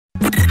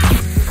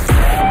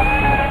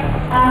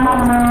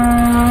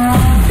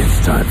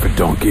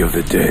Donkey of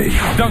the Day.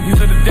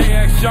 Donkeys of the Day,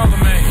 ask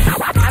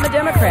Charlamagne. I'm a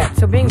Democrat,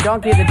 so being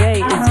Donkey of the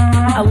Day is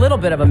a little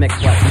bit of a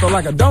mixed one. So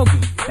like a donkey.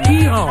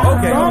 Hee-haw.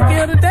 Okay. Donkey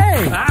of the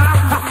Day.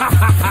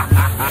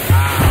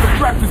 The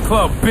Breakfast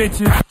Club,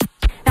 bitches.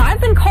 Now,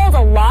 I've been called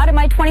a lot in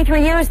my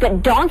 23 years,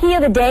 but Donkey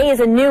of the Day is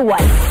a new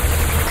one.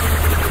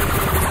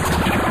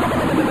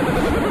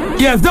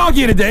 Yes,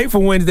 Donkey of the Day for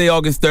Wednesday,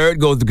 August 3rd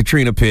goes to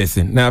Katrina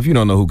Pierson. Now, if you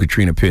don't know who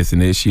Katrina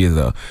Pierson is, she is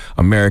an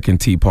American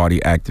Tea Party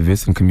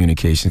activist and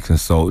communications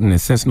consultant. And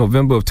since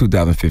November of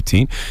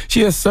 2015,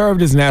 she has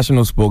served as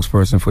national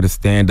spokesperson for the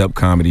stand-up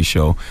comedy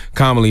show,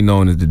 commonly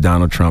known as the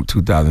Donald Trump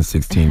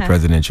 2016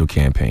 presidential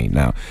campaign.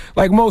 Now,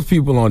 like most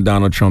people on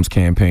Donald Trump's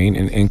campaign,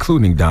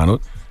 including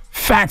Donald,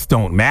 facts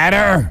don't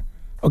matter.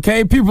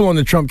 Okay, people on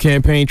the Trump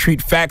campaign treat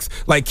facts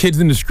like kids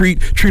in the street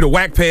treat a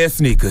whack pair of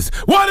sneakers.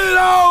 One of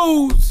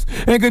those!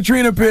 And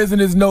Katrina Pierson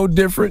is no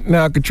different.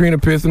 Now, Katrina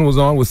Pierson was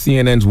on with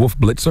CNN's Wolf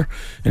Blitzer,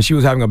 and she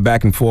was having a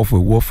back and forth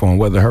with Wolf on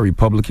whether her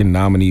Republican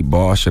nominee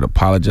boss should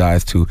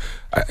apologize to,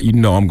 you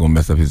know I'm going to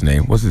mess up his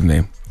name. What's his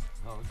name?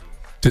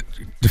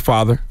 The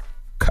father?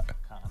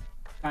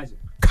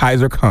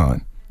 Kaiser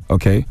Khan,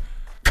 okay?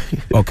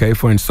 Okay,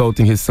 for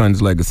insulting his son's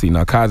legacy.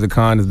 Now, Kaiser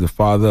Khan is the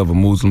father of a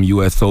Muslim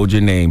U.S.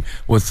 soldier named,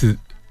 what's his?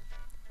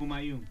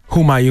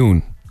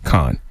 Humayun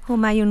Khan.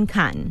 Humayun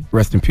Khan.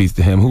 Rest in peace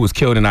to him, who was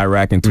killed in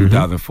Iraq in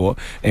 2004.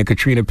 And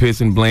Katrina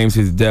Pierson blames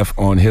his death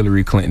on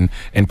Hilary Clinton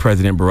and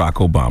President Barack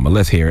Obama.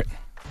 Let's hear it.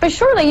 But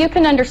surely you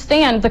can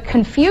understand the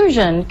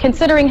confusion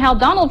considering how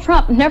Donald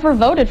Trump never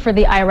voted for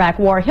the Iraq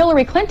war.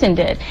 Hilary Clinton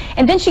did.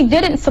 And then she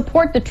didn't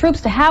support the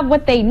troops to have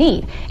what they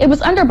need. It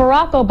was under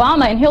Barack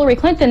Obama and Hillary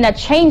Clinton that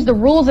changed the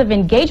rules of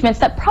engagements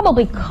that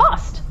probably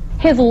cost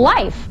his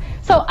life.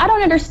 So I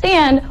don't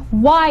understand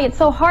why it's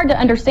so hard to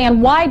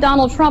understand why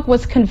Donald Trump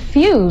was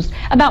confused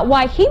about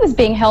why he was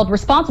being held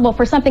responsible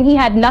for something he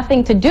had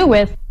nothing to do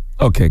with.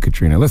 Okay,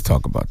 Katrina, let's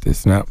talk about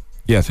this. Now,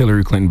 yes,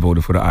 Hillary Clinton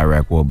voted for the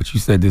Iraq war, but you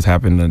said this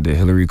happened under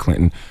Hillary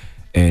Clinton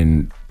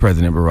and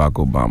President Barack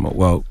Obama.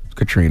 Well,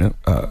 Katrina,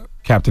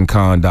 Captain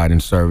Khan died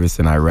in service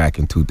in Iraq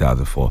in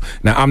 2004.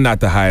 Now, I'm not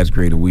the highest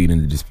grade of weed in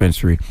the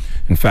dispensary.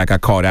 In fact, I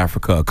called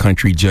Africa a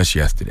country just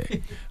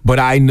yesterday. But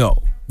I know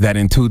that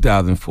in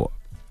 2004,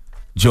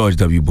 George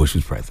W. Bush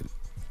was president.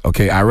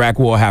 Okay, Iraq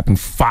war happened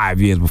 5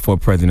 years before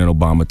President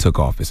Obama took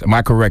office. Am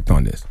I correct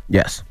on this?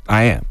 Yes.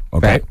 I am,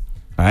 okay? Fact.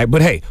 All right,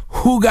 but hey,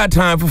 who got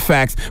time for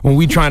facts when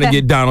we trying to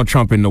get Donald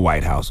Trump in the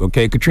White House,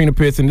 okay? Katrina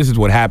Pierson, this is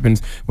what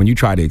happens when you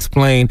try to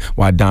explain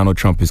why Donald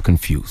Trump is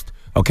confused.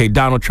 Okay,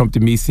 Donald Trump to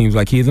me seems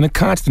like he is in a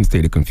constant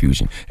state of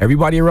confusion.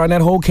 Everybody around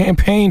that whole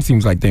campaign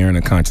seems like they're in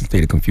a constant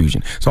state of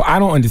confusion. So I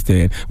don't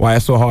understand why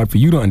it's so hard for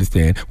you to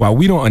understand, why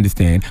we don't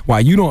understand, why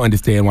you don't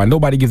understand, why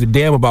nobody gives a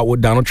damn about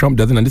what Donald Trump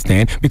doesn't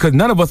understand, because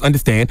none of us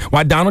understand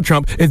why Donald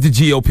Trump is the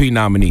GOP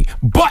nominee.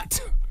 But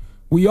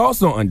we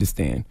also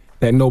understand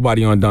that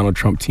nobody on Donald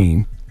Trump's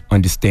team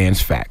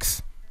understands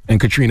facts. And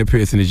Katrina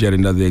Pierson is yet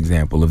another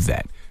example of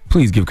that.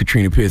 Please give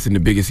Katrina Pierson the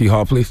biggest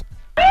hee-haw, please.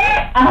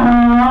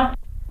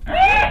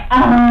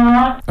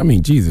 I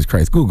mean, Jesus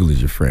Christ, Google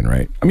is your friend,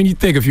 right? I mean, you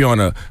think if you're on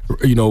a,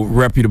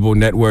 reputable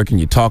network and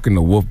you're talking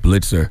to Wolf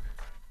Blitzer,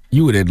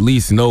 you would at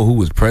least know who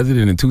was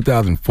president in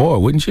 2004,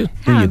 wouldn't you?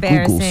 How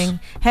embarrassing.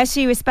 Has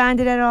she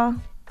responded at all?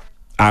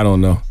 I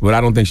don't know, but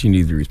I don't think she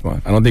needs to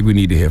respond. I don't think we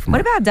need to hear from her.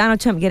 What about Donald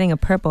Trump getting a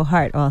Purple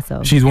Heart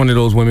also? She's one of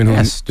those women who...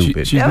 That's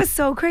stupid. That was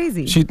so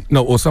crazy.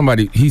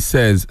 He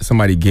says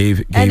somebody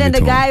gave it to him. And then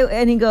the guy,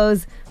 and he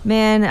goes,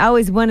 man, I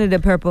always wanted a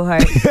Purple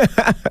Heart.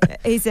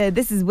 He said,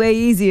 this is way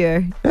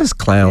easier. That's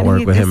clown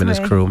work with him and his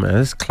crew, man.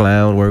 That's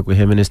clown work with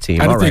him and his team.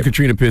 I think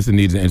Katrina Pierson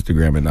needs an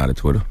Instagram and not a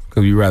Twitter,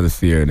 because we'd rather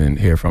see her than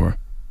hear from her,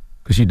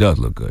 because she does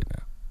look good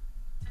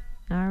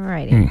now. All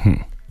righty.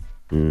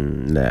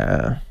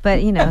 Nah.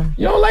 But, You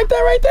don't like that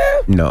right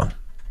there? No.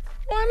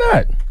 Why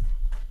not?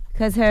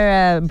 Because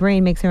her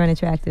brain makes her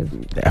unattractive.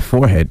 That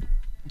forehead.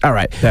 All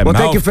right. Well,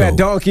 thank you for that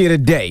Donkey of the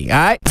Day, all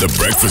right? The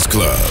Breakfast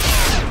Club.